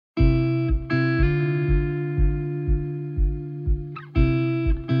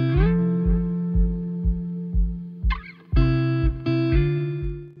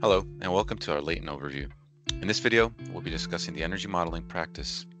welcome to our Leyton overview. In this video, we'll be discussing the energy modeling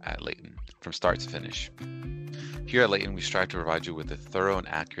practice at Leyton from start to finish. Here at Leyton, we strive to provide you with a thorough and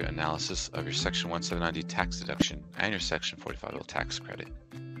accurate analysis of your Section 179D tax deduction and your Section 45L tax credit.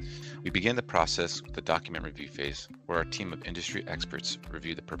 We begin the process with the document review phase, where our team of industry experts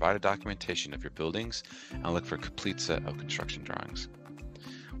review the provided documentation of your buildings and look for a complete set of construction drawings.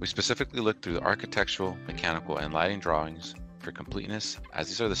 We specifically look through the architectural, mechanical, and lighting drawings for completeness, as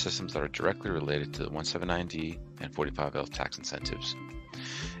these are the systems that are directly related to the 179D and 45L tax incentives.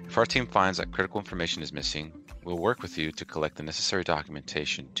 If our team finds that critical information is missing, we'll work with you to collect the necessary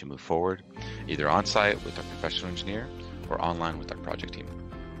documentation to move forward, either on-site with our professional engineer or online with our project team.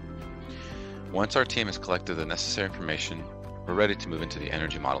 Once our team has collected the necessary information, we're ready to move into the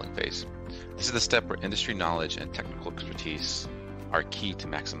energy modeling phase. This is the step where industry knowledge and technical expertise are key to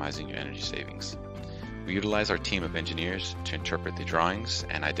maximizing your energy savings. We utilize our team of engineers to interpret the drawings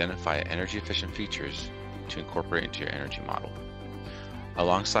and identify energy efficient features to incorporate into your energy model.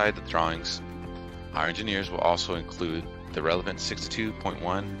 Alongside the drawings, our engineers will also include the relevant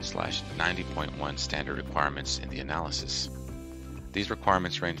 62.1/90.1 standard requirements in the analysis. These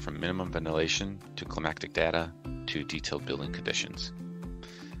requirements range from minimum ventilation to climatic data to detailed building conditions.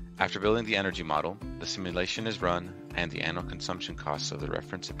 After building the energy model, the simulation is run and the annual consumption costs of the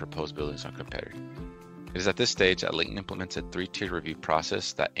reference and proposed buildings are compared. It is at this stage that Leyton implements a three-tiered review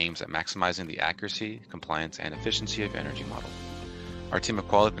process that aims at maximizing the accuracy, compliance, and efficiency of your energy model. Our team of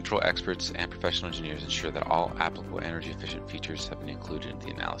quality control experts and professional engineers ensure that all applicable energy efficient features have been included in the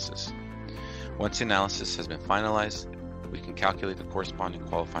analysis. Once the analysis has been finalized, we can calculate the corresponding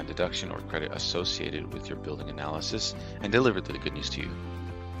qualifying deduction or credit associated with your building analysis and deliver the good news to you.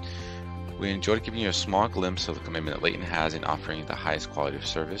 We enjoyed giving you a small glimpse of the commitment that Leyton has in offering the highest quality of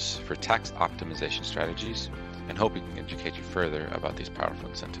service for tax optimization strategies, and hope we can educate you further about these powerful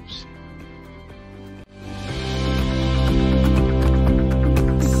incentives.